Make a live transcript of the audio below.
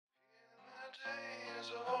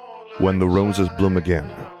When the Roses Bloom Again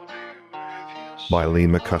by Lee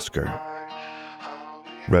McCusker.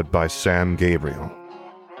 Read by Sam Gabriel.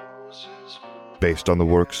 Based on the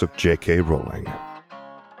works of J.K. Rowling.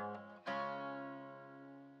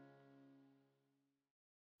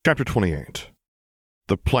 Chapter 28.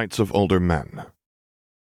 The Plights of Older Men.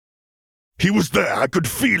 He was there, I could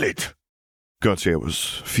feel it! Gautier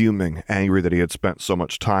was fuming, angry that he had spent so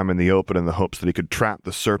much time in the open in the hopes that he could trap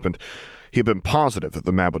the serpent. He had been positive that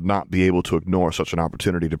the man would not be able to ignore such an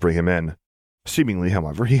opportunity to bring him in. Seemingly,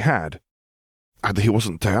 however, he had. Either he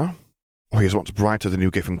wasn't there, or he is much brighter than you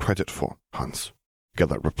gave him credit for, Hans,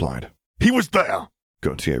 Gellert replied. He was there,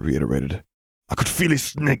 Gautier reiterated. I could feel his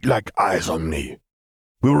snake-like eyes on me.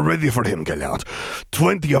 We were ready for him, Gellert.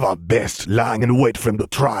 20 of our best lying in wait for him to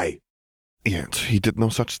try. Yet he did no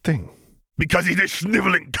such thing. Because he's a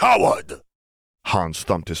sniveling coward! Hans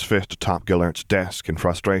thumped his fist atop Gellert's desk in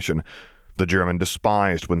frustration. The German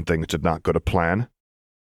despised when things did not go to plan.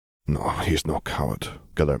 No, he's no coward,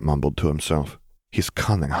 Gellert mumbled to himself. He's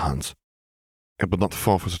cunning, Hans. It would not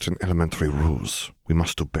fall for such an elementary ruse. We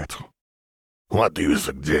must do better. What do you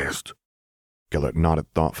suggest? Gellert nodded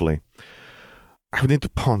thoughtfully. I would need to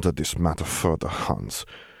ponder this matter further, Hans.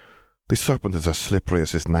 The serpent is as slippery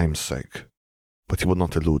as his namesake, but he will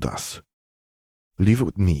not elude us. Leave it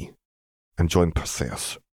with me, and join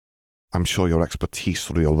Perseus. I'm sure your expertise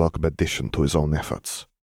will be a welcome addition to his own efforts.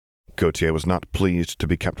 Gautier was not pleased to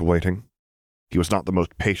be kept waiting. He was not the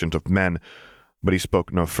most patient of men, but he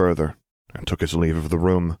spoke no further, and took his leave of the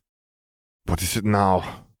room. What is it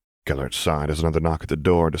now? Gellert sighed as another knock at the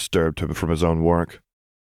door disturbed him from his own work.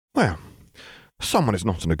 Well, someone is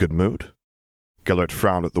not in a good mood. Gellert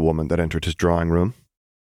frowned at the woman that entered his drawing room.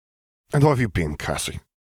 And how have you been, Cassie?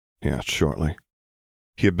 He asked shortly.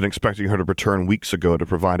 He had been expecting her to return weeks ago to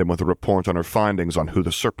provide him with a report on her findings on who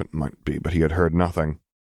the serpent might be, but he had heard nothing.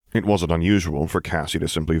 It wasn't unusual for Cassie to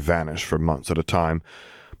simply vanish for months at a time,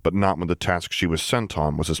 but not when the task she was sent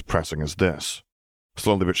on was as pressing as this.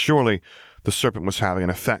 Slowly but surely, the serpent was having an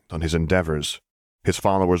effect on his endeavors. His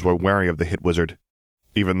followers were wary of the hit wizard,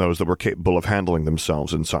 even those that were capable of handling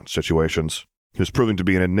themselves in such situations. He was proving to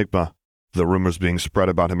be an enigma, the rumors being spread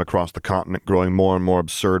about him across the continent growing more and more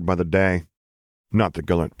absurd by the day. Not that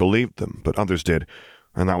Gellert believed them, but others did,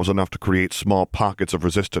 and that was enough to create small pockets of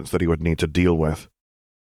resistance that he would need to deal with.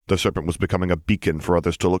 The serpent was becoming a beacon for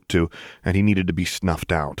others to look to, and he needed to be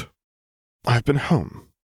snuffed out. I've been home,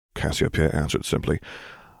 Cassiopeia answered simply.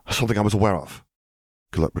 Something I was aware of.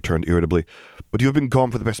 Gellert returned irritably. But you have been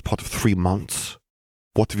gone for the best part of 3 months.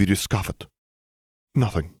 What have you discovered?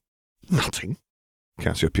 Nothing. Nothing?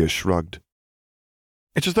 Cassiopeia shrugged.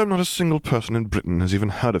 It's as though not a single person in Britain has even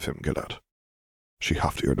heard of him, Gellert. She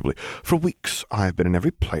huffed irritably. For weeks I have been in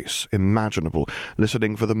every place imaginable,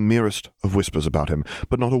 listening for the merest of whispers about him,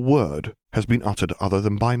 but not a word has been uttered other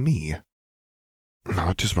than by me.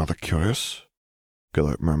 Now it is rather curious,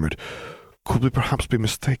 Gellert murmured. Could we perhaps be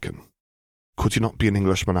mistaken? Could he not be an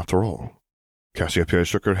Englishman after all? Cassiopeia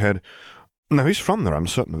shook her head. No, he's from there, I'm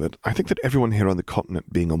certain of it. I think that everyone here on the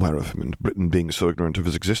continent being aware of him and Britain being so ignorant of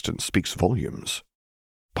his existence speaks volumes.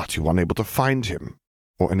 But you were unable to find him,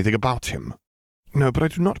 or anything about him. No, but I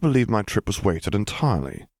do not believe my trip was wasted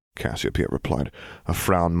entirely, Cassiopeia replied, a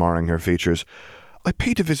frown marring her features. I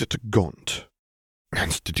paid a visit to Gaunt.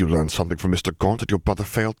 And did you learn something from Mr. Gaunt that your brother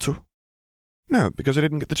failed to? No, because I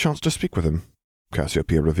didn't get the chance to speak with him,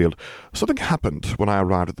 Cassiopeia revealed. Something happened when I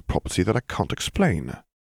arrived at the property that I can't explain.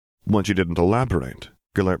 When she didn't elaborate,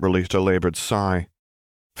 Gellert released a labored sigh.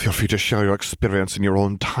 Feel free to share your experience in your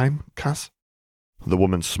own time, Cass. The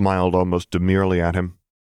woman smiled almost demurely at him.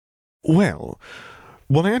 Well,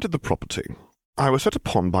 when I entered the property, I was set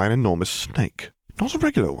upon by an enormous snake. Not a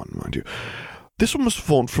regular one, mind you. This one was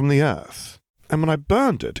formed from the earth, and when I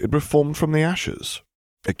burned it, it reformed from the ashes.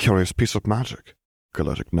 A curious piece of magic,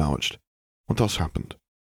 Gellert acknowledged. What else happened?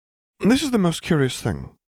 This is the most curious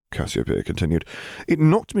thing, Cassiopeia continued. It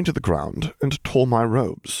knocked me to the ground and tore my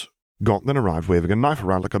robes. Gaunt then arrived waving a knife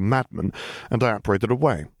around like a madman, and I operated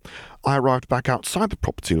away. I arrived back outside the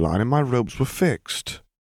property line, and my robes were fixed.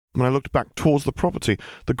 When I looked back towards the property,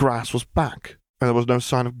 the grass was back, and there was no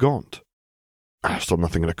sign of Gaunt. I saw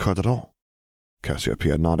nothing had occurred at all.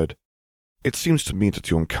 Cassiopeia nodded. It seems to me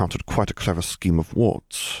that you encountered quite a clever scheme of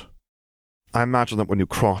wards. I imagine that when you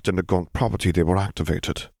crossed into Gaunt property, they were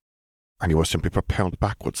activated, and you were simply propelled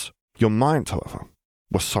backwards. Your mind, however,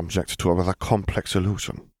 was subject to a rather complex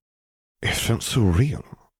illusion. It felt so real,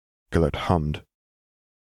 Gellert hummed.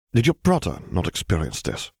 Did your brother not experience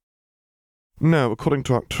this? No, according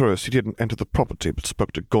to Arcturus, he didn't enter the property but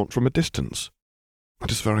spoke to Gaunt from a distance.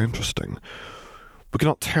 That is very interesting. We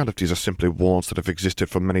cannot tell if these are simply walls that have existed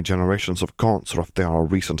for many generations of gaunts or if they are a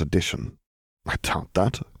recent addition. I doubt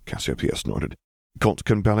that, Cassiopeia snorted. Gaunt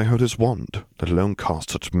can barely hold his wand, let alone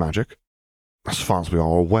cast such magic. As far as we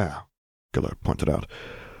are aware, Gellert pointed out.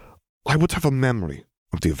 I would have a memory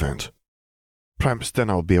of the event. Perhaps then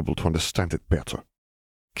I will be able to understand it better.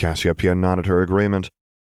 Cassiopeia nodded her agreement.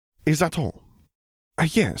 Is that all?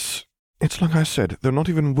 Yes. It's like I said, there are not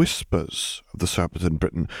even whispers of the serpent in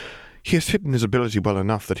Britain. He has hidden his ability well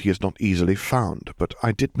enough that he is not easily found, but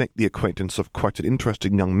I did make the acquaintance of quite an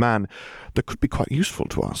interesting young man that could be quite useful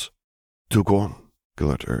to us. Do go on,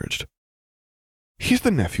 Gellert urged. He's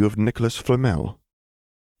the nephew of Nicholas Flamel.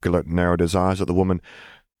 Gellert narrowed his eyes at the woman.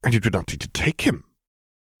 And you did not need to take him?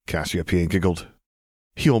 Cassiopeia giggled.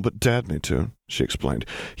 He all but dared me to, she explained.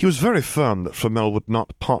 He was very firm that Flamel would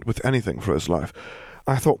not part with anything for his life.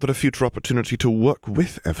 I thought that a future opportunity to work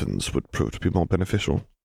with Evans would prove to be more beneficial.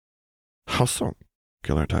 How so?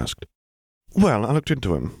 Gellert asked. Well, I looked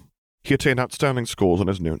into him. He attained outstanding scores on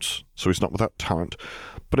his notes, so he's not without talent,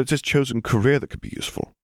 but it's his chosen career that could be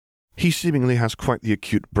useful. He seemingly has quite the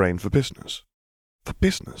acute brain for business. For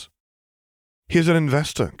business? He is an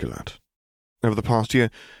investor, Gellert. Over the past year,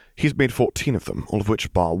 he's made 14 of them, all of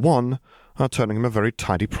which, bar one, are turning him a very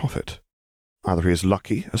tidy profit. Either he is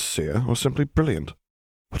lucky, a seer, or simply brilliant.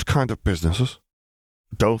 What kind of businesses?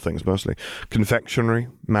 Dull things, mostly. Confectionery,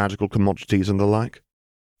 magical commodities, and the like.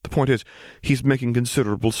 The point is, he's making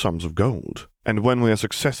considerable sums of gold, and when we are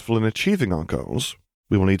successful in achieving our goals,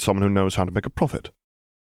 we will need someone who knows how to make a profit.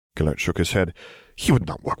 Gellert shook his head. He would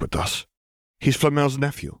not work with us. He's Flamel's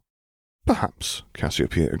nephew. Perhaps,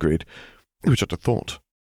 Cassiopeia agreed. It was just a thought.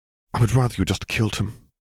 I would rather you just killed him.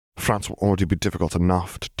 France will already be difficult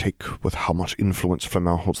enough to take with how much influence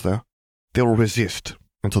Flamel holds there. They will resist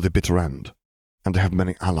until the bitter end, and they have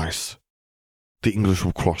many allies. The English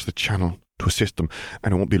will cross the Channel to assist them,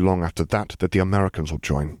 and it won't be long after that that the Americans will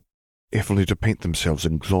join, if only to paint themselves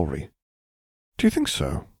in glory. Do you think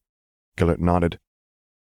so? Gellert nodded.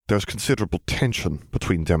 There is considerable tension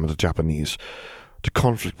between them and the Japanese. The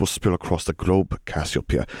conflict will spill across the globe,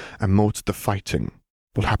 Cassiopeia, and most of the fighting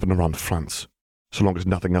will happen around France, so long as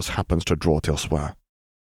nothing else happens to draw it elsewhere.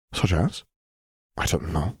 Such as? I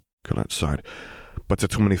don't know, Gellert sighed, but there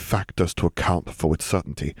are too many factors to account for with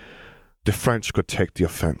certainty. The French could take the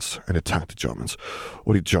offense and attack the Germans,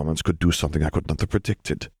 or the Germans could do something I could not have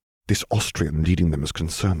predicted. This Austrian leading them is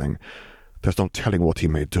concerning. There's no telling what he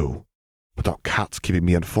may do. Without cats keeping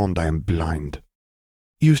me informed, I am blind.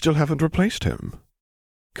 You still haven't replaced him?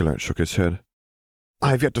 Gellert shook his head.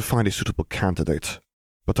 I have yet to find a suitable candidate,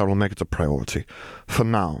 but I will make it a priority. For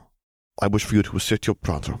now, I wish for you to assist your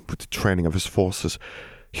brother with the training of his forces.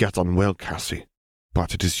 He has done well, Cassie,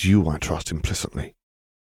 but it is you I trust implicitly.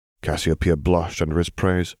 Cassiopeia blushed under his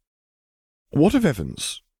praise. What of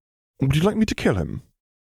Evans? Would you like me to kill him?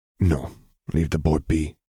 No, leave the boy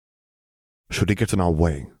be. Should he get in our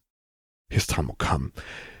way, his time will come.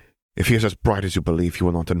 If he is as bright as you believe, he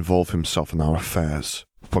will not involve himself in our affairs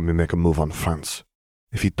when we make a move on France.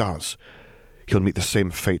 If he does, he'll meet the same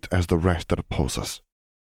fate as the rest that oppose us.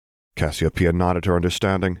 Cassiopeia nodded her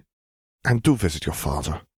understanding. And do visit your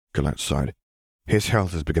father, Gellert sighed. His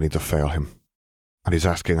health is beginning to fail him, and he's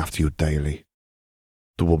asking after you daily.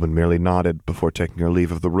 The woman merely nodded before taking her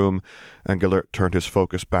leave of the room, and Gellert turned his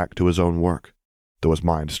focus back to his own work, though his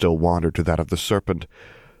mind still wandered to that of the serpent,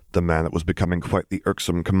 the man that was becoming quite the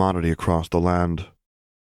irksome commodity across the land.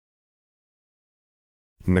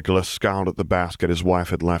 Nicholas scowled at the basket his wife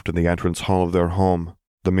had left in the entrance hall of their home,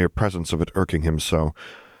 the mere presence of it irking him so.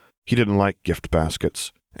 He didn't like gift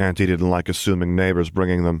baskets, and he didn't like assuming neighbors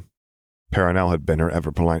bringing them. Perenelle had been her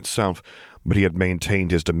ever-polite self, but he had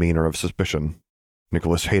maintained his demeanor of suspicion.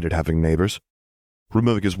 Nicholas hated having neighbors.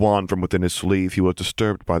 Removing his wand from within his sleeve, he was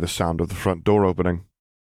disturbed by the sound of the front door opening.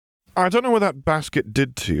 I don't know what that basket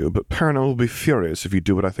did to you, but Perenelle will be furious if you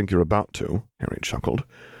do what I think you're about to, Harry chuckled.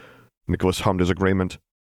 Nicholas hummed his agreement.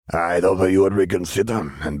 I thought you would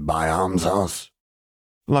reconsider and buy almshouse.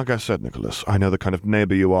 Like I said, Nicholas, I know the kind of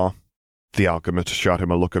neighbor you are. The alchemist shot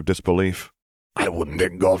him a look of disbelief. I wouldn't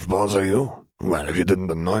think golf bother you. Well, if you didn't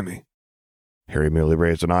annoy me. Harry merely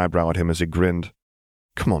raised an eyebrow at him as he grinned.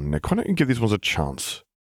 Come on, Nick, why don't you give these ones a chance?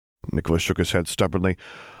 Nicholas shook his head stubbornly.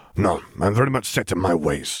 No, I'm very much set in my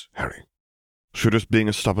ways, Harry. You're just being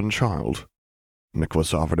a stubborn child.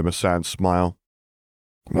 Nicholas offered him a sad smile.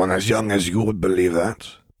 One as young as you would believe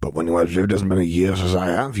that, but when you have lived as many years as I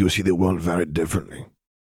have, you see the world very differently.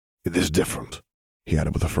 It is different, he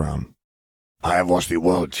added with a frown. I have watched the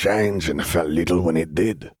world change and felt little when it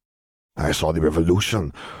did. I saw the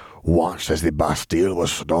revolution, watched as the Bastille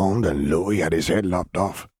was stormed and Louis had his head lopped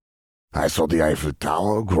off. I saw the Eiffel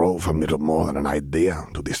Tower grow from little more than an idea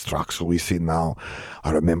to the structure we see now.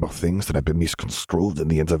 I remember things that have been misconstrued in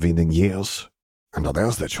the intervening years, and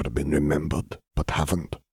others that should have been remembered, but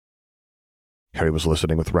haven't." Harry was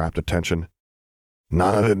listening with rapt attention.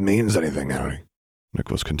 "None of it means anything, Harry,"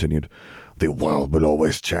 Nicholas continued. "The world will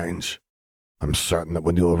always change. I'm certain that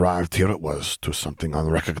when you arrived here it was to something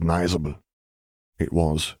unrecognizable." "It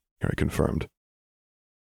was," Harry confirmed.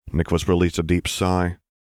 Nicholas released a deep sigh.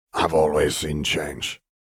 "I've always seen change,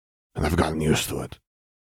 and I've gotten used to it."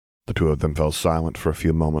 The two of them fell silent for a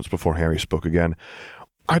few moments before Harry spoke again.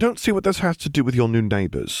 "I don't see what this has to do with your new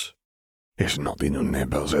neighbors." "It's not the new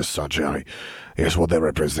neighbors as such, Harry. It's what they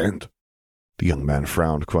represent." The young man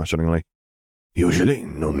frowned questioningly. "Usually,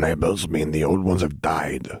 new neighbors mean the old ones have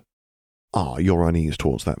died." "Ah, you're uneasy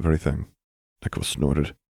towards that very thing," Nicholas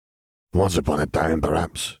snorted. "Once upon a time,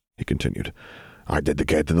 perhaps," he continued, "I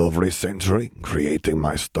dedicated over a century creating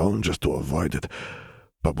my stone just to avoid it.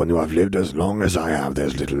 But when you have lived as long as I have,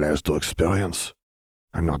 there's little else to experience.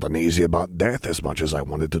 I'm not uneasy about death as much as I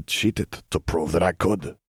wanted to cheat it, to prove that I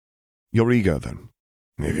could." "Your ego, then?"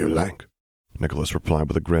 "If you like," Nicholas replied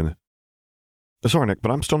with a grin. "Sorry, Nick,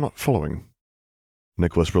 but I'm still not following."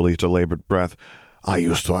 Nicholas released a labored breath. "I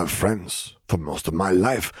used to have friends. For most of my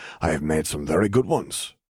life, I have made some very good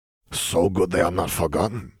ones. So good they are not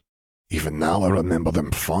forgotten. Even now I remember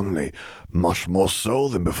them fondly, much more so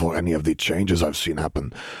than before any of the changes I've seen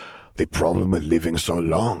happen. The problem with living so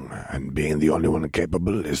long, and being the only one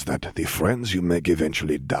capable, is that the friends you make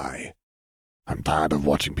eventually die. I'm tired of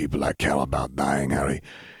watching people I care about dying, Harry.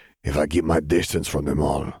 If I keep my distance from them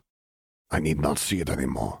all, I need not see it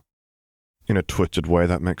anymore." "In a twisted way,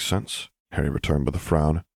 that makes sense," Harry returned with a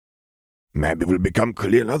frown. "Maybe it will become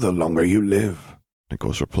clearer the longer you live,"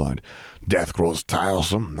 Nicholas replied. "Death grows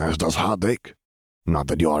tiresome, as does heartache. Not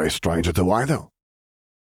that you are a stranger to either."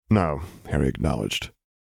 "No," Harry acknowledged.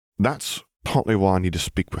 "That's partly why I need to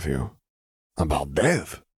speak with you." "About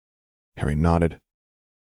death?" Harry nodded.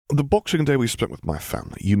 "The Boxing Day we spent with my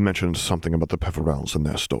family, you mentioned something about the Peverells and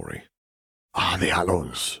their story." "Ah, the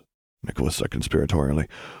Hallows," Nicholas said conspiratorially.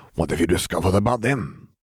 "What have you discovered about them?"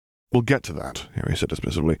 "We'll get to that," Harry said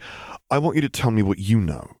dismissively. "I want you to tell me what you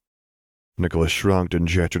know." Nicholas shrugged and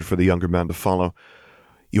gestured for the younger man to follow.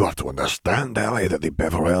 "You have to understand, Harry, that the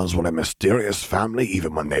Peverells were a mysterious family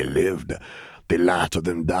even when they lived. The last of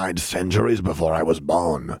them died centuries before I was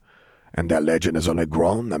born, and their legend has only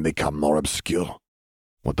grown and become more obscure.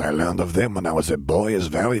 What I learned of them when I was a boy is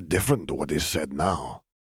very different to what is said now."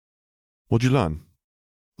 "What'd you learn?"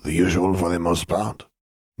 "The usual for the most part,"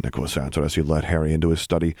 Nicholas answered as he led Harry into his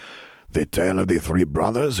study. "The tale of the three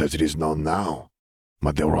brothers as it is known now.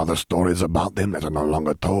 But there were other stories about them that are no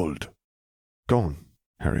longer told." "Go on,"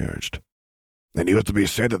 Harry urged. "It used to be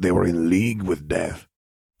said that they were in league with death,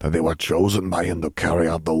 that they were chosen by him to carry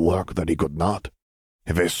out the work that he could not.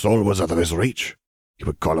 If a soul was out of his reach, he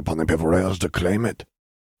would call upon the Peverells to claim it.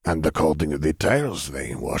 And according to the tales,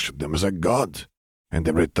 they worshipped them as a god, and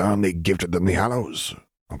in return they gifted them the Hallows.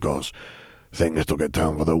 Of course, things took a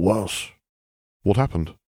turn for the worse." "What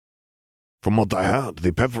happened?" "From what I heard,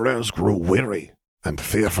 the Peverells grew weary and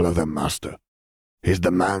fearful of their master. His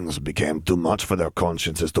demands became too much for their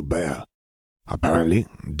consciences to bear. Apparently,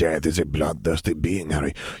 death is a bloodthirsty being,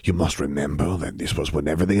 Harry. You must remember that this was when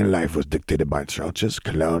everything in life was dictated by churches,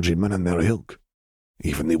 clergymen, and their ilk.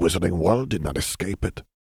 Even the wizarding world did not escape it."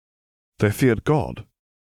 "They feared God?"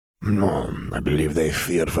 "No, I believe they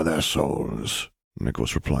feared for their souls,"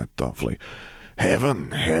 Nicholas replied thoughtfully.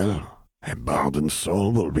 "Heaven, hell, a burdened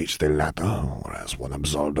soul will reach the latter, whereas one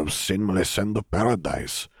absolved of sin will ascend to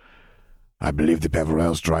paradise. I believe the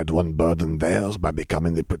Peverells tried to unburden theirs by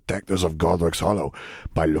becoming the protectors of Godric's Hollow,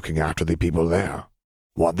 by looking after the people there.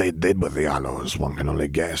 What they did with the Hallows, one can only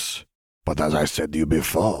guess. But as I said to you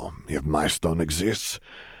before, if my stone exists,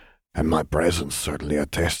 and my presence certainly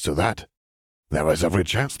attests to that, there is every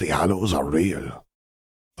chance the Hallows are real."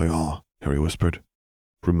 "They are," Harry whispered,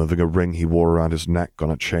 removing a ring he wore around his neck on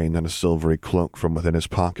a chain and a silvery cloak from within his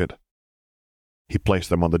pocket. He placed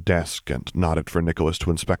them on the desk and nodded for Nicholas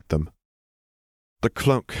to inspect them. "The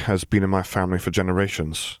cloak has been in my family for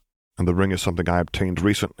generations, and the ring is something I obtained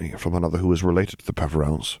recently from another who is related to the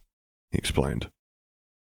Peverells," he explained.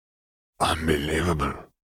 "Unbelievable,"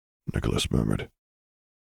 Nicholas murmured.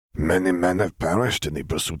 "Many men have perished in the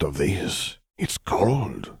pursuit of these. It's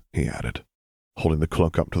cold," he added, holding the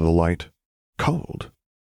cloak up to the light. "Cold?"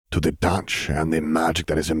 "To the touch and the magic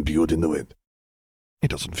that is imbued into it."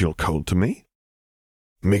 "It doesn't feel cold to me."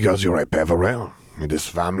 "Because you're a Peverell. It is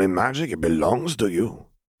family magic. It belongs to you,"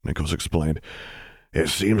 Nicholas explained. "It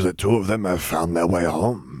seems the two of them have found their way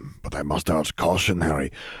home, but I must urge caution,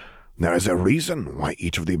 Harry. There is a reason why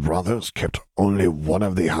each of the brothers kept only one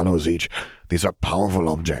of the hallows each. These are powerful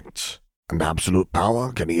objects, and absolute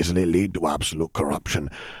power can easily lead to absolute corruption.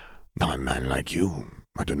 Now a man like you,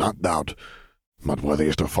 I do not doubt, but were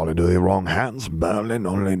these to fall into the wrong hands, Merlin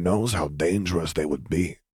only knows how dangerous they would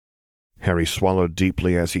be. Harry swallowed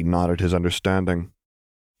deeply as he nodded his understanding.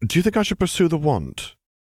 Do you think I should pursue the wand?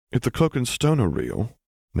 If the cloak and stone are real—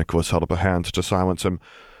 Nicholas held up a hand to silence him.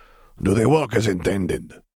 Do they work as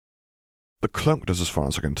intended? The cloak does as far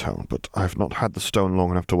as I can tell, but I have not had the stone long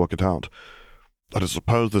enough to work it out. I don't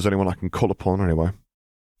suppose there's anyone I can call upon anyway.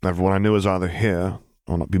 Everyone I knew is either here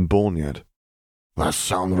or not been born yet. That's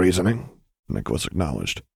sound reasoning, Nicholas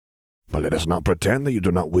acknowledged. But let us not pretend that you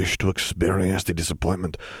do not wish to experience the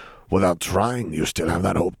disappointment. Without trying, you still have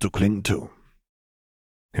that hope to cling to.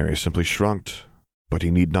 Harry simply shrugged, but he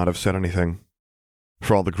need not have said anything.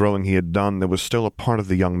 For all the growing he had done, there was still a part of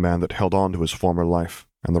the young man that held on to his former life,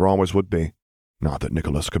 and there always would be. Not that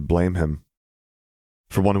Nicholas could blame him.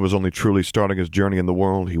 For one who was only truly starting his journey in the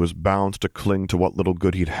world, he was bound to cling to what little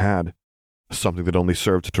good he'd had, something that only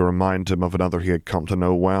served to remind him of another he had come to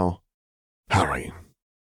know well. Harry,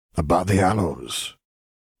 about the hallows.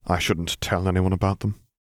 I shouldn't tell anyone about them.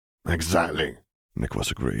 Exactly, Nicholas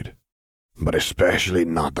agreed. But especially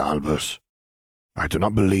not Albus. I do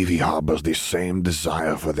not believe he harbors the same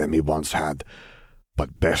desire for them he once had,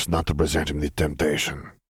 but best not to present him the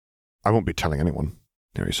temptation. I won't be telling anyone,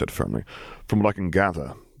 Harry said firmly. From what I can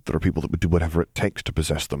gather, there are people that would do whatever it takes to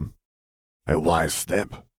possess them. A wise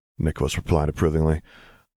step, Nicholas replied approvingly.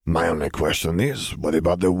 My only question is, what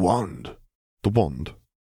about the wand? The wand?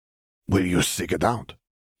 Will you seek it out?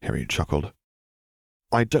 Harry chuckled.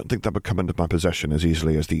 I don't think that would come into my possession as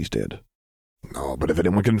easily as these did. No, but if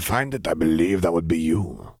anyone can find it, I believe that would be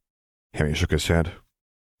you. Harry shook his head.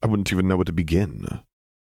 I wouldn't even know where to begin.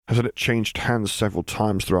 Hasn't it changed hands several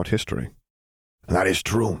times throughout history? That is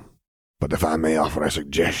true, but if I may offer a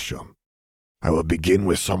suggestion, I will begin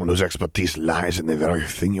with someone whose expertise lies in the very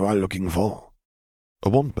thing you are looking for. A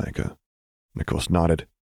wand maker? Nicholas nodded.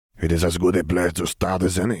 It is as good a place to start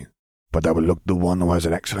as any, but I will look to one who has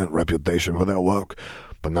an excellent reputation for their work,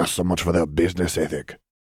 but not so much for their business ethic.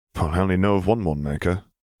 I only know of one wand maker,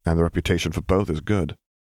 and the reputation for both is good.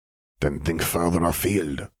 Then think further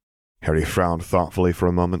afield. Harry frowned thoughtfully for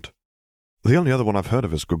a moment. The only other one I've heard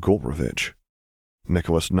of is Grigorovich.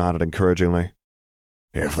 Nicholas nodded encouragingly.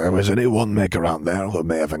 If there was any wand maker out there who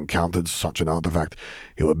may have encountered such an artifact,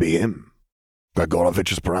 it would be him.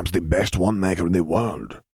 Grigorovich is perhaps the best wand maker in the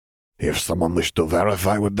world. If someone wished to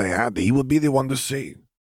verify what they had, he would be the one to see.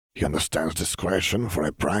 He understands discretion for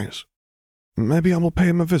a price. Maybe I will pay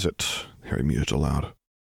him a visit, Harry mused aloud.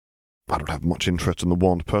 I don't have much interest in the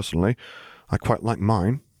wand personally. I quite like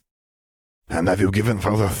mine. And have you given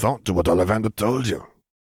further thought to what Ollivander told you?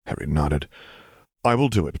 Harry nodded. I will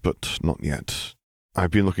do it, but not yet.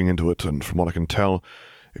 I've been looking into it, and from what I can tell,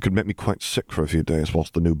 it could make me quite sick for a few days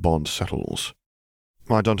whilst the new bond settles.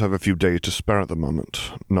 I don't have a few days to spare at the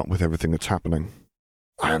moment, not with everything that's happening.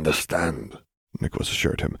 I understand, Nicholas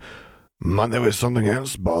assured him. But there is something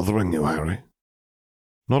else bothering you, Harry.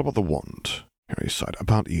 Not about the wand, Harry sighed.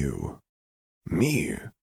 About you. Me?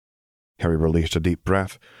 Harry released a deep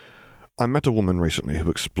breath. I met a woman recently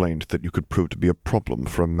who explained that you could prove to be a problem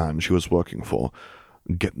for a man she was working for,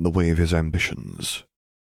 get in the way of his ambitions.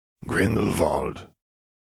 Grindelwald.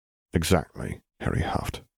 Exactly, Harry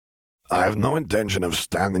huffed. I have no intention of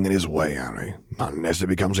standing in his way, Harry, not unless it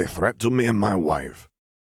becomes a threat to me and my wife.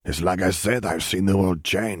 It's like I said, I've seen the world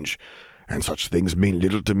change, and such things mean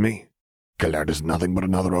little to me. Gellert is nothing but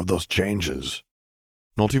another of those changes.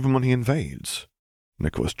 Not even when he invades?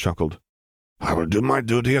 Nicholas chuckled. I will do my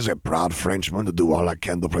duty as a proud Frenchman to do all I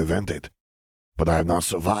can to prevent it. But I have not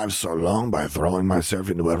survived so long by throwing myself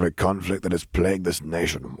into every conflict that has plagued this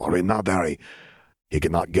nation. Worry not, Harry. He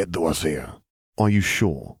cannot get to us here. Are you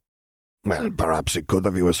sure? Well, perhaps he could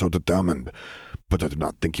if he were so determined, but I do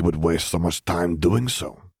not think he would waste so much time doing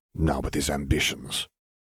so, now with his ambitions.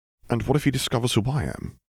 And what if he discovers who I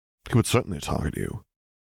am? He would certainly target you.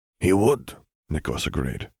 He would, Nicholas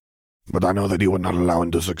agreed. But I know that he would not allow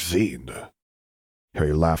him to succeed.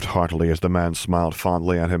 Harry laughed heartily as the man smiled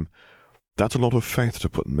fondly at him. That's a lot of faith to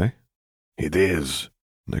put in me. It is,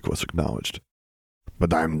 Nicholas acknowledged.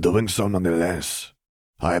 But I am doing so nonetheless.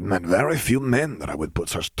 I have met very few men that I would put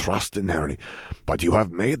such trust in, Harry, but you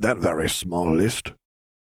have made that very small list.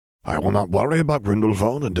 I will not worry about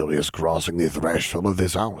Grindelwald until he is crossing the threshold of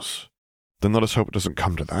this house. Then let us hope it doesn't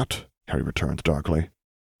come to that, Harry returned darkly.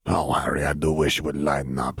 Oh, Harry, I do wish you would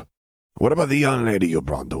lighten up. What about the young lady you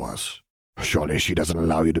brought to us? Surely she doesn't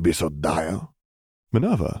allow you to be so dire?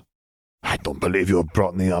 Minerva? I don't believe you have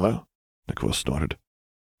brought any other. Nicholas snorted.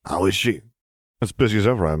 How is she? As busy as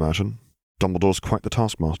ever, I imagine. Dumbledore's quite the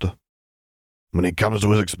taskmaster. When it comes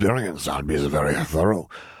to his experience, Albie is very thorough.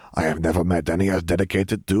 I have never met any as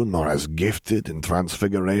dedicated to nor as gifted in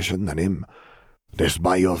transfiguration than him.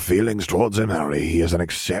 Despite your feelings towards him, Harry, he is an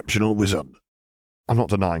exceptional wizard. I'm not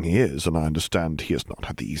denying he is, and I understand he has not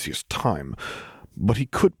had the easiest time, but he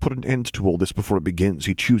could put an end to all this before it begins.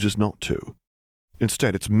 He chooses not to.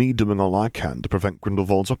 Instead, it's me doing all I can to prevent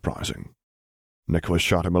Grindelwald's uprising. Nicholas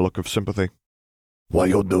shot him a look of sympathy. What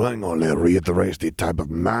you're doing only reiterates the type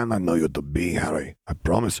of man I know you to be, Harry. I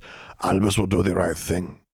promise Albus will do the right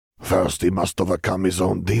thing. First, he must overcome his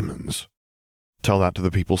own demons. Tell that to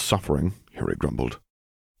the people suffering, Harry grumbled.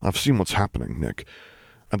 I've seen what's happening, Nick,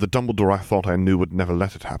 and the Dumbledore I thought I knew would never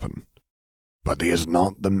let it happen. But he is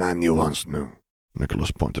not the man you once knew,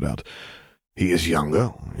 Nicholas pointed out. He is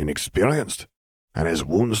younger, inexperienced, and his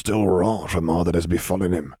wounds still raw from all that has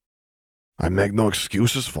befallen him. I make no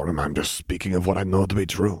excuses for him, I'm just speaking of what I know to be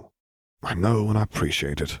true. I know and I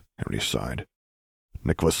appreciate it, Harry sighed.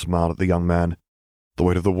 Nicholas smiled at the young man. The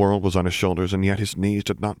weight of the world was on his shoulders, and yet his knees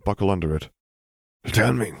did not buckle under it.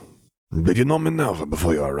 Tell me, did you know Minerva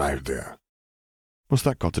before you arrived there? What's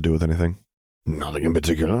that got to do with anything? Nothing in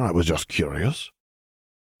particular, I was just curious.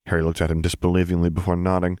 Harry looked at him disbelievingly before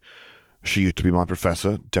nodding. She used to be my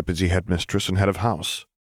professor, deputy headmistress, and head of house.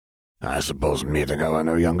 I suppose meeting her in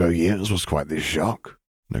her younger years was quite the shock,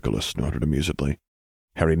 Nicholas snorted amusedly.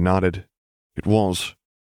 Harry nodded. It was.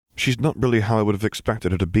 She's not really how I would have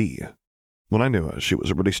expected her to be. When I knew her, she was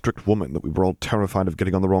a really strict woman that we were all terrified of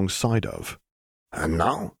getting on the wrong side of. And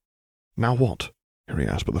now? Now what? Harry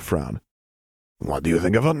asked with a frown. What do you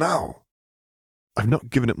think of her now? I've not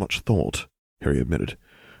given it much thought, Harry admitted.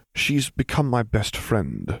 She's become my best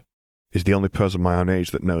friend. Is the only person my own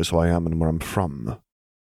age that knows who I am and where I'm from.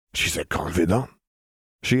 She's a confidant?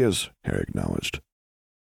 She is, Harry acknowledged.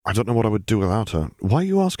 I don't know what I would do without her. Why are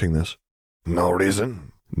you asking this? No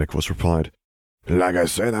reason, Nicholas replied. Like I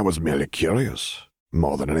said, I was merely curious.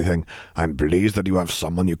 More than anything, I'm pleased that you have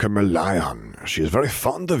someone you can rely on. She is very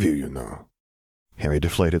fond of you, you know. Harry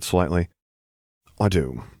deflated slightly. I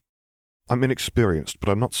do. I'm inexperienced, but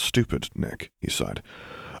I'm not stupid, Nick, he sighed.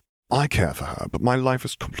 I care for her, but my life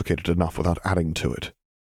is complicated enough without adding to it.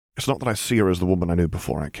 It's not that I see her as the woman I knew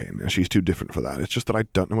before I came here. She's too different for that. It's just that I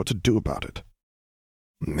don't know what to do about it.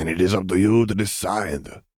 Then it is up to you to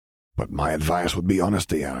decide. But my advice would be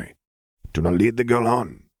honesty, Harry. Do not lead the girl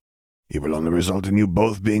on. It will only result in you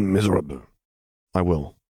both being miserable. I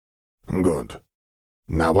will. Good.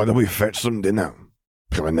 Now why don't we fetch some dinner?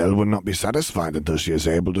 Perenelle will not be satisfied until she is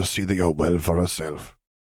able to see that you're well for herself.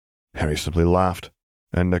 Harry simply laughed,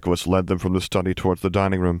 and Nicholas led them from the study towards the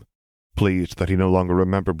dining room, pleased that he no longer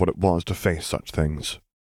remembered what it was to face such things.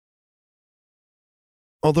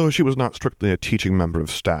 Although she was not strictly a teaching member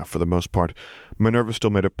of staff for the most part, Minerva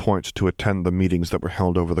still made a point to attend the meetings that were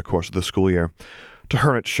held over the course of the school year. To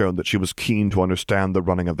her it showed that she was keen to understand the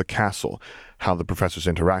running of the castle, how the professors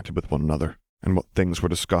interacted with one another, and what things were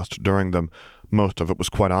discussed during them. Most of it was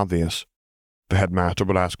quite obvious. The headmaster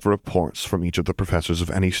would ask for reports from each of the professors of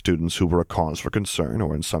any students who were a cause for concern,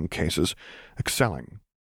 or in some cases, excelling.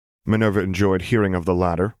 Minerva enjoyed hearing of the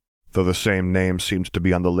latter, though the same name seemed to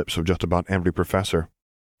be on the lips of just about every professor.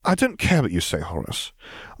 I don't care what you say, Horace.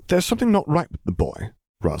 There's something not right with the boy,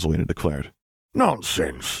 Rosalina declared.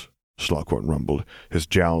 Nonsense, Slughorn rumbled, his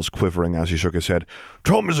jowls quivering as he shook his head.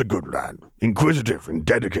 Tom is a good lad, inquisitive and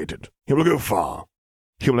dedicated. He will go far.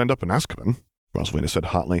 He will end up in Azkaban, Rosalina said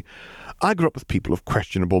hotly. I grew up with people of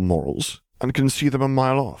questionable morals, and can see them a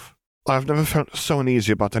mile off. I have never felt so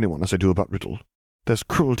uneasy about anyone as I do about Riddle. There's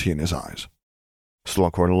cruelty in his eyes.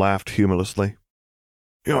 Slughorn laughed humorlessly.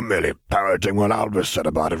 You're merely parroting what Albus said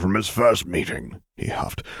about it from his first meeting, he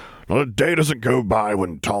huffed. Not a day doesn't go by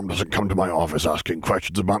when Tom doesn't come to my office asking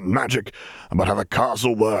questions about magic, about how the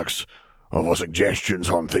castle works, or for suggestions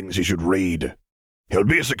on things he should read. He'll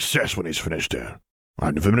be a success when he's finished here.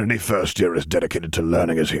 I'd have him in any first year as dedicated to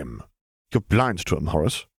learning as him. You're blind to him,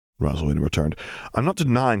 Horace, Rosalina returned. I'm not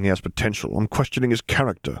denying he has potential. I'm questioning his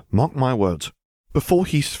character. Mark my words. Before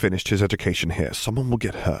he's finished his education here, someone will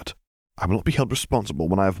get hurt. I will not be held responsible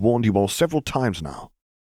when I have warned you all several times now.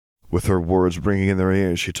 With her words ringing in their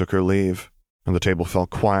ears, she took her leave, and the table fell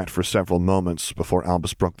quiet for several moments before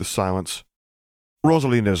Albus broke the silence.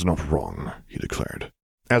 Rosalina is not wrong, he declared.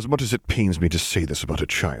 As much as it pains me to say this about a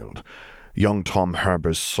child, young Tom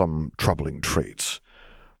harbors some troubling traits.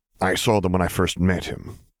 I saw them when I first met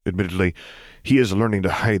him. Admittedly, he is learning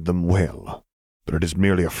to hide them well, but it is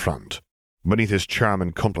merely a front. Beneath his charm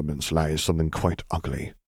and compliments lies something quite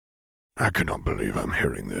ugly. I cannot believe I'm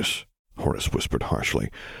hearing this, Horace whispered harshly.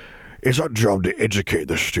 It's our job to educate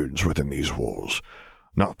the students within these walls,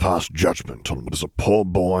 not pass judgment on what is a poor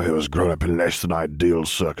boy who has grown up in less than ideal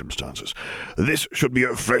circumstances. This should be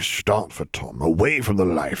a fresh start for Tom, away from the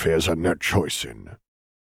life he has had no choice in.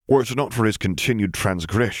 Were it not for his continued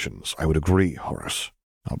transgressions, I would agree, Horace.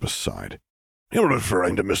 Albus sighed. You're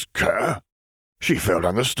referring to Miss Kerr? She fell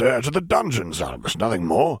down the stairs of the dungeons, Albus, nothing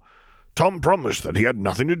more. Tom promised that he had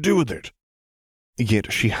nothing to do with it.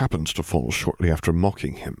 Yet she happened to fall shortly after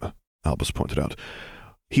mocking him, Albus pointed out.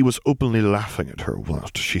 He was openly laughing at her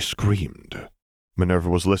whilst she screamed. Minerva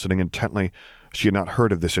was listening intently. She had not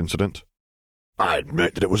heard of this incident. I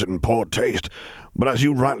admit that it was in poor taste, but as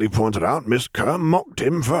you rightly pointed out, Miss Kerr mocked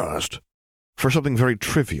him first. For something very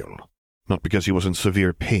trivial, not because he was in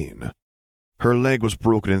severe pain. Her leg was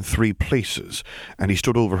broken in 3 places, and he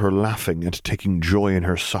stood over her laughing and taking joy in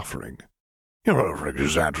her suffering. You're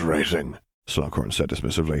over-exaggerating, Slughorn said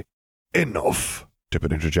dismissively. Enough,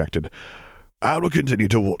 Tippett interjected. I will continue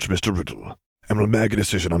to watch Mr. Riddle, and will make a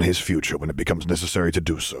decision on his future when it becomes necessary to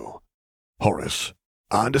do so. Horace,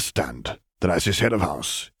 I understand that as his head of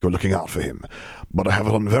house, you're looking out for him, but I have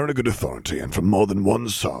it on very good authority and from more than one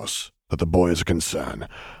source that the boy is a concern.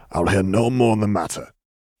 I'll hear no more on the matter.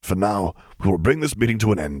 For now, we will bring this meeting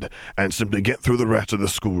to an end and simply get through the rest of the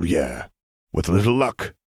school year. With a little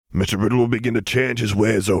luck, Mr. Riddle will begin to change his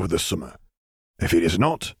ways over the summer. If he does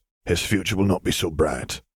not, his future will not be so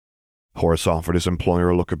bright. Horace offered his employer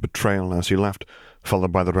a look of betrayal as he left,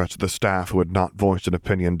 followed by the rest of the staff who had not voiced an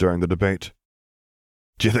opinion during the debate.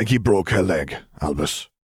 Do you think he broke her leg, Albus?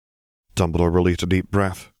 Dumbledore released a deep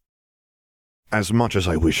breath. As much as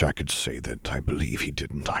I wish I could say that I believe he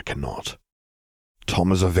didn't, I cannot.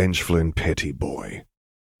 Tom is a vengeful and petty boy.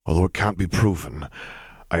 Although it can't be proven,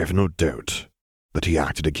 I have no doubt that he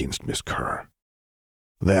acted against Miss Kerr.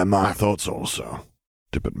 They're my thoughts also,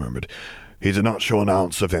 Tippett murmured. He did not show an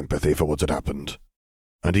ounce of empathy for what had happened,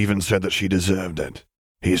 and even said that she deserved it.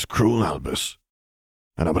 He is cruel, Albus,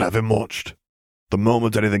 and I would have him watched. The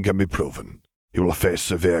moment anything can be proven, he will face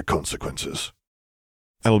severe consequences.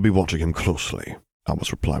 I will be watching him closely,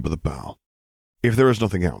 Albus replied with a bow. If there is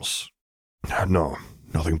nothing else. No,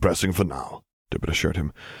 nothing pressing for now, Tippett assured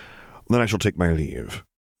him. Then I shall take my leave.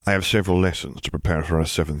 I have several lessons to prepare for our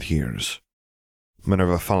 7th years.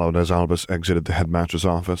 Minerva followed as Albus exited the headmaster's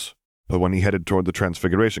office, but when he headed toward the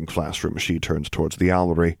Transfiguration classroom, she turned towards the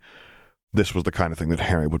owlery. This was the kind of thing that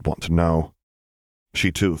Harry would want to know.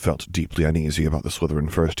 She, too, felt deeply uneasy about the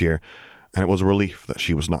Slytherin first year, and it was a relief that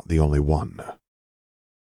she was not the only one.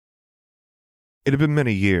 It had been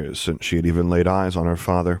many years since she had even laid eyes on her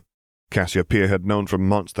father. Cassiopeia had known for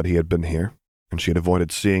months that he had been here, and she had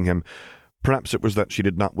avoided seeing him. Perhaps it was that she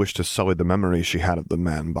did not wish to sully the memories she had of the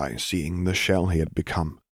man by seeing the shell he had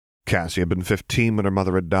become. Cassie had been 15 when her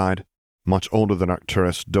mother had died, much older than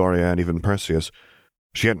Arcturus, Doria, and even Perseus.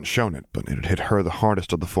 She hadn't shown it, but it had hit her the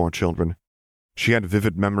hardest of the 4 children. She had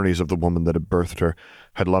vivid memories of the woman that had birthed her,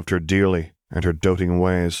 had loved her dearly, and her doting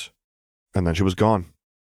ways. And then she was gone.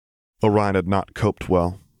 Orion had not coped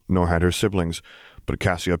well, nor had her siblings, but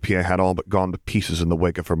Cassiopeia had all but gone to pieces in the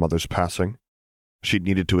wake of her mother's passing. She'd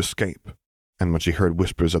needed to escape, and when she heard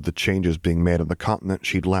whispers of the changes being made on the continent,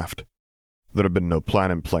 she'd left. There had been no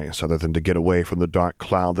plan in place other than to get away from the dark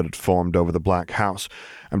cloud that had formed over the Black House,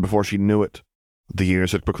 and before she knew it, the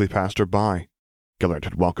years had quickly passed her by. Gellert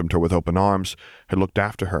had welcomed her with open arms, had looked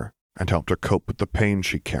after her, and helped her cope with the pain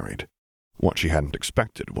she carried. What she hadn't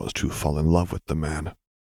expected was to fall in love with the man.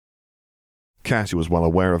 Cassie was well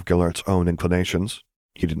aware of Gellert's own inclinations.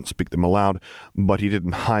 He didn't speak them aloud, but he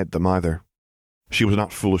didn't hide them either. She was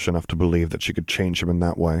not foolish enough to believe that she could change him in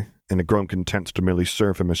that way, and had grown content to merely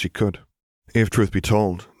serve him as she could. If truth be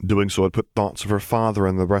told, doing so had put thoughts of her father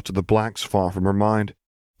and the rest of the Blacks far from her mind.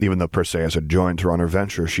 Even though Perseus had joined her on her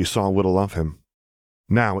venture, she saw little of him.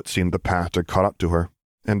 Now it seemed the past had caught up to her,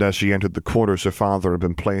 and as she entered the quarters her father had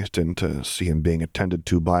been placed in to see him being attended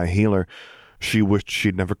to by a healer, she wished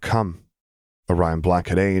she'd never come. Orion Black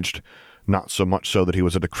had aged, not so much so that he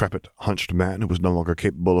was a decrepit, hunched man who was no longer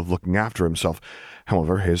capable of looking after himself.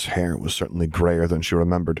 However, his hair was certainly grayer than she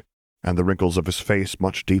remembered, and the wrinkles of his face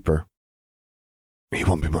much deeper. "He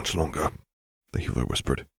won't be much longer," the healer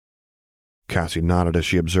whispered. Cassie nodded as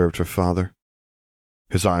she observed her father.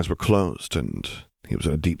 His eyes were closed, and he was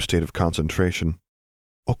in a deep state of concentration.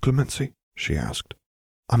 "Oh, Clemency?" she asked.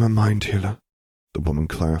 "I'm a mind healer," the woman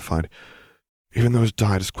clarified. "Even though his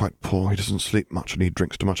diet is quite poor, he doesn't sleep much and he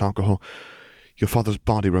drinks too much alcohol. Your father's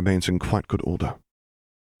body remains in quite good order.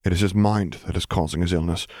 It is his mind that is causing his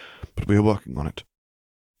illness, but we are working on it.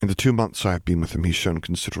 In the 2 months I have been with him, he's shown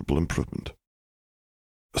considerable improvement."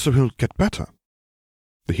 "So he'll get better?"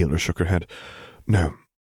 The healer shook her head. "No.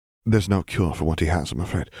 There's no cure for what he has, I'm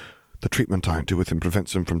afraid. The treatment I do with him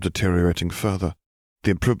prevents him from deteriorating further.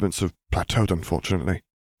 The improvements have plateaued, unfortunately,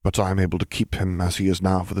 but I am able to keep him as he is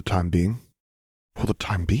now for the time being. For the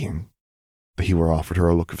time being? The healer offered her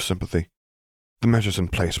a look of sympathy. The measures in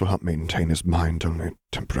place will help maintain his mind only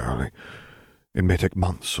temporarily. It may take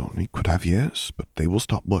months, or he could have years, but they will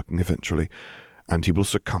stop working eventually, and he will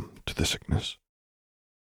succumb to the sickness.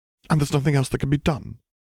 And there's nothing else that can be done?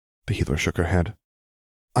 The healer shook her head.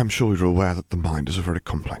 I'm sure you're aware that the mind is a very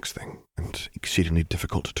complex thing, and exceedingly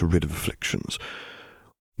difficult to rid of afflictions.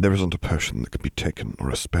 There isn't a potion that can be taken or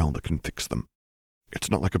a spell that can fix them. It's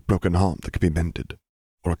not like a broken arm that can be mended,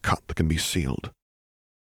 or a cut that can be sealed.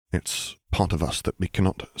 It's part of us that we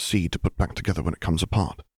cannot see to put back together when it comes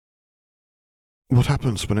apart. What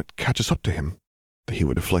happens when it catches up to him? The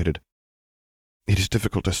healer deflated. It is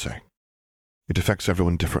difficult to say. It affects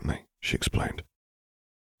everyone differently, she explained.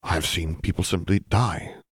 I have seen people simply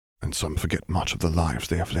die, and some forget much of the lives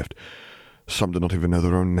they have lived. Some do not even know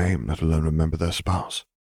their own name, let alone remember their spouse.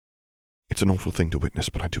 It's an awful thing to witness,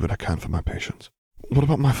 but I do what I can for my patients. What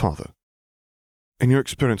about my father? In your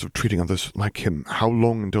experience of treating others like him, how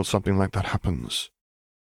long until something like that happens?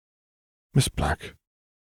 Miss Black,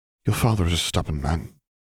 your father is a stubborn man,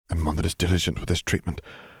 and one that is diligent with his treatment.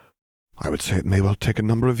 I would say it may well take a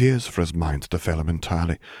number of years for his mind to fail him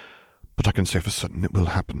entirely, but I can say for certain it will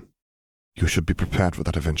happen. You should be prepared for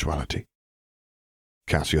that eventuality.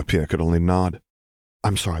 Cassiopeia could only nod.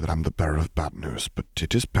 I'm sorry that I'm the bearer of bad news, but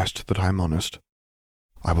it is best that I am honest.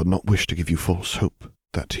 I would not wish to give you false hope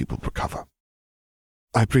that he will recover.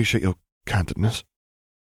 I appreciate your candidness.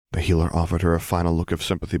 The healer offered her a final look of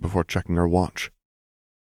sympathy before checking her watch.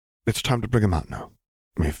 It's time to bring him out now.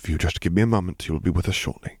 If you just give me a moment, he will be with us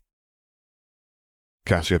shortly.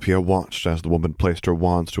 Cassiopeia watched as the woman placed her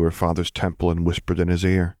wands to her father's temple and whispered in his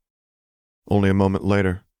ear. Only a moment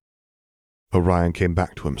later, Orion came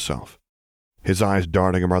back to himself, his eyes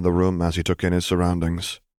darting around the room as he took in his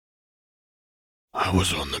surroundings. I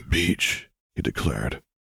was on the beach, he declared,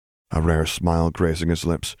 a rare smile grazing his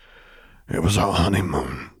lips. It was our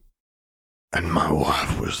honeymoon, and my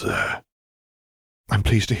wife was there. I'm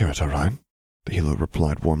pleased to hear it, Orion, the healer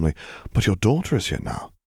replied warmly, but your daughter is here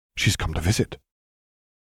now. She's come to visit.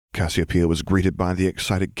 Cassiopeia was greeted by the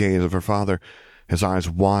excited gaze of her father, his eyes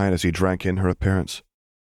wide as he drank in her appearance.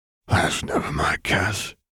 That's never my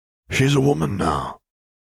Cass. She's a woman now.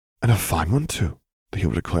 And a fine one, too, the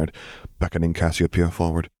healer declared, beckoning Cassiopeia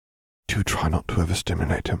forward. Do try not to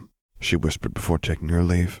overstimulate him, she whispered before taking her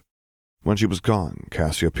leave. When she was gone,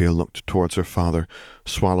 Cassiopeia looked towards her father,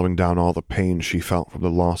 swallowing down all the pain she felt from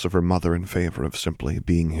the loss of her mother in favor of simply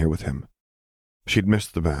being here with him. She'd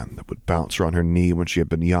missed the man that would bounce her on her knee when she had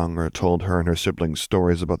been young or told her and her siblings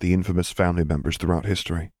stories about the infamous family members throughout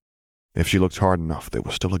history. If she looked hard enough, there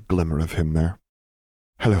was still a glimmer of him there.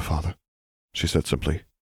 Hello, Father, she said simply,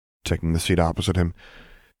 taking the seat opposite him.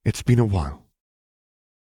 It's been a while.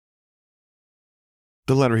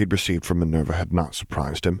 The letter he'd received from Minerva had not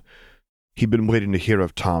surprised him. He'd been waiting to hear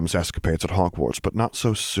of Tom's escapades at Hogwarts, but not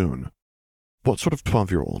so soon. What sort of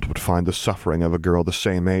 12-year-old would find the suffering of a girl the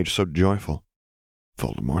same age so joyful?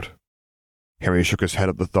 Voldemort. Harry shook his head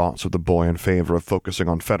at the thoughts of the boy in favor of focusing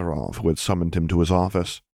on Fedorov, who had summoned him to his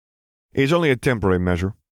office. He's only a temporary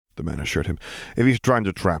measure, the man assured him. If he's trying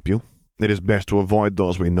to trap you, it is best to avoid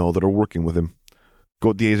those we know that are working with him.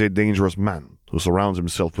 Gautier is a dangerous man who surrounds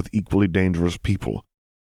himself with equally dangerous people.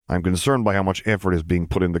 I'm concerned by how much effort is being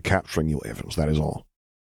put into capturing you, Evans, that is all.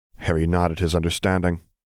 Harry nodded his understanding.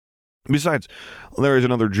 Besides, there is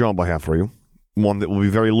another job I have for you, one that will be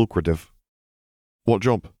very lucrative. What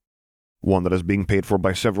job? One that is being paid for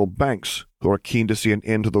by several banks, who are keen to see an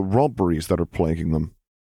end to the robberies that are plaguing them.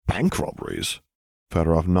 Bank robberies?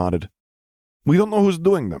 Fedorov nodded. We don't know who's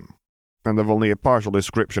doing them, and have only a partial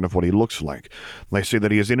description of what he looks like. They say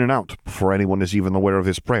that he is in and out before anyone is even aware of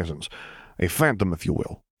his presence. A phantom, if you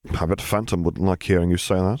will. I bet Phantom wouldn't like hearing you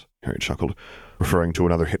say that, Harry chuckled, referring to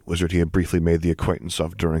another hit wizard he had briefly made the acquaintance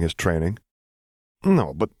of during his training.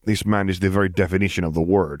 No, but this man is the very definition of the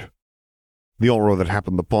word. The aura that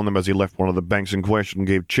happened upon him as he left one of the banks in question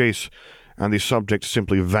gave chase, and the subject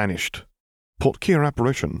simply vanished. Portkey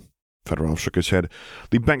apparition. Fedorov shook his head.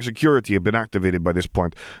 The bank security had been activated by this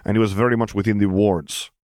point, and he was very much within the wards.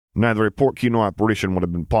 Neither a Portkey nor apparition would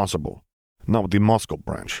have been possible. Not with the Moscow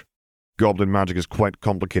branch. Goblin magic is quite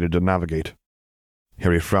complicated to navigate.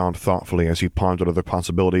 Harry frowned thoughtfully as he pondered other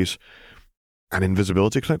possibilities. An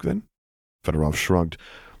invisibility click, then? Fedorov shrugged.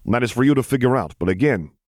 That is for you to figure out, but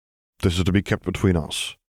again, this is to be kept between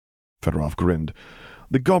us. Fedorov grinned.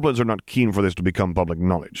 The goblins are not keen for this to become public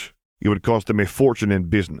knowledge. It would cost them a fortune in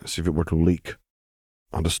business if it were to leak.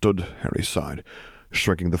 Understood, Harry sighed,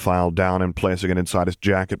 shrinking the file down and placing it inside his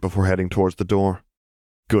jacket before heading towards the door.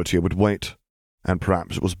 Gautier would wait, and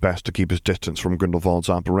perhaps it was best to keep his distance from Grindelwald's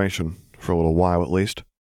operation, for a little while at least.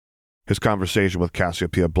 His conversation with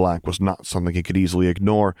Cassiopeia Black was not something he could easily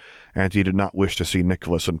ignore, and he did not wish to see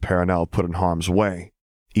Nicholas and Perenelle put in harm's way,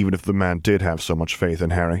 even if the man did have so much faith in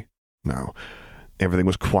Harry. No, everything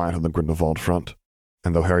was quiet on the Grindelwald front,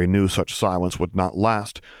 and though Harry knew such silence would not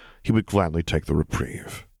last, he would gladly take the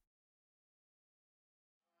reprieve.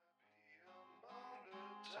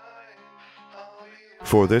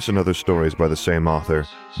 For this and other stories by the same author,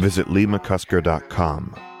 visit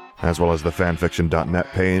leemccusker.com, as well as the fanfiction.net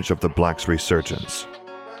page of The Black's Resurgence.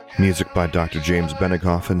 Music by Dr. James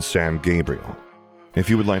Benighoff and Sam Gabriel. If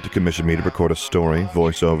you would like to commission me to record a story,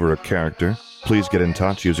 voiceover, or character, please get in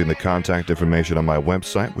touch using the contact information on my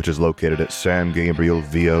website, which is located at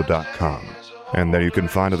samgabrielvo.com. And there you can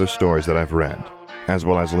find other stories that I've read, as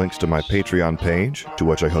well as links to my Patreon page, to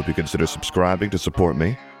which I hope you consider subscribing to support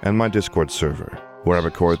me, and my Discord server, where I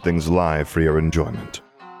record things live for your enjoyment.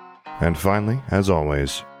 And finally, as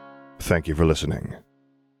always, thank you for listening.